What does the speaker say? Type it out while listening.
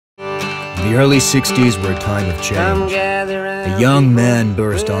The early 60s were a time of change. A young man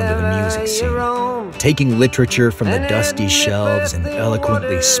burst onto the music scene, taking literature from the dusty shelves and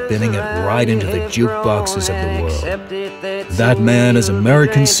eloquently spinning it right into the jukeboxes of the world. That man is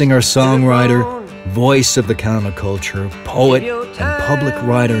American singer-songwriter, voice of the counterculture, poet, and public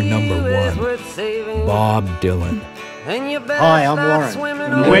writer #1, Bob Dylan. Hi, I'm Warren.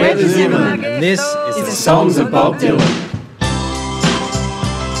 And we're the Zimmerman, and this is the Songs of Bob Dylan.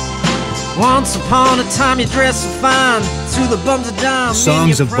 Once upon a time you dressed so fine, through the bums of dime.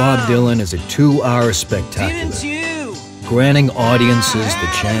 Songs of Bob Dylan is a 2-hour spectacular, granting audiences the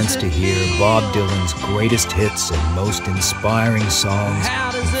chance to hear Bob Dylan's greatest hits and most inspiring songs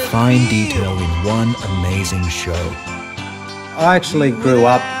in fine detail in one amazing show. I actually grew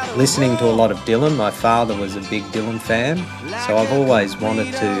up listening to a lot of Dylan. My father was a big Dylan fan, so I've always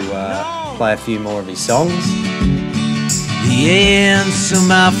wanted to play a few more of his songs. The answer,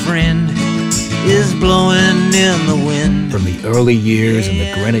 my friend, is blowing in the wind. From the early years in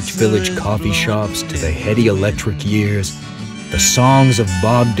the Greenwich Village coffee shops to the heady electric years, the songs of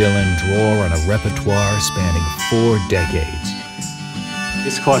Bob Dylan draw on a repertoire spanning 4 decades.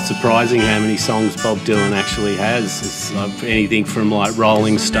 It's quite surprising how many songs Bob Dylan actually has. It's like anything from like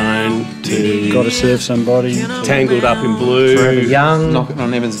Rolling Stone to Gotta Serve Somebody, Tangled Up in Blue, Forever Young, Knocking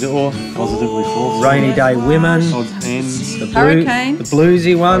on Heaven's Door, Positively False, Rainy Day Women, Odds Ends, the Hurricane, the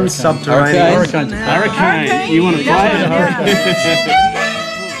bluesy ones, Subterranean. Hurricane. You want to play it?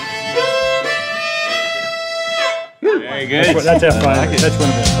 Very good. That's our favourite. That's one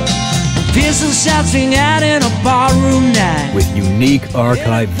of our favourites. Pearson shouts ring out in a barroom night. With unique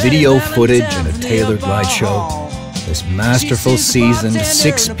archive video footage and a tailored light show, this masterful seasoned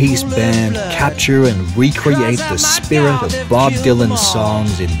 6-piece band capture and recreate the spirit of Bob Dylan's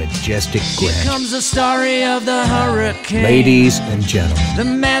songs in majestic Here grandeur. comes the story of the hurricane. Ladies and gentlemen, The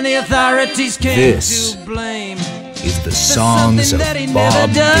man the authorities came This to blame is the for songs something of that he Bob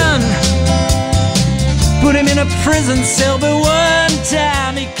never done. Dylan. Put him in a prison cell, but one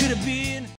time he could have been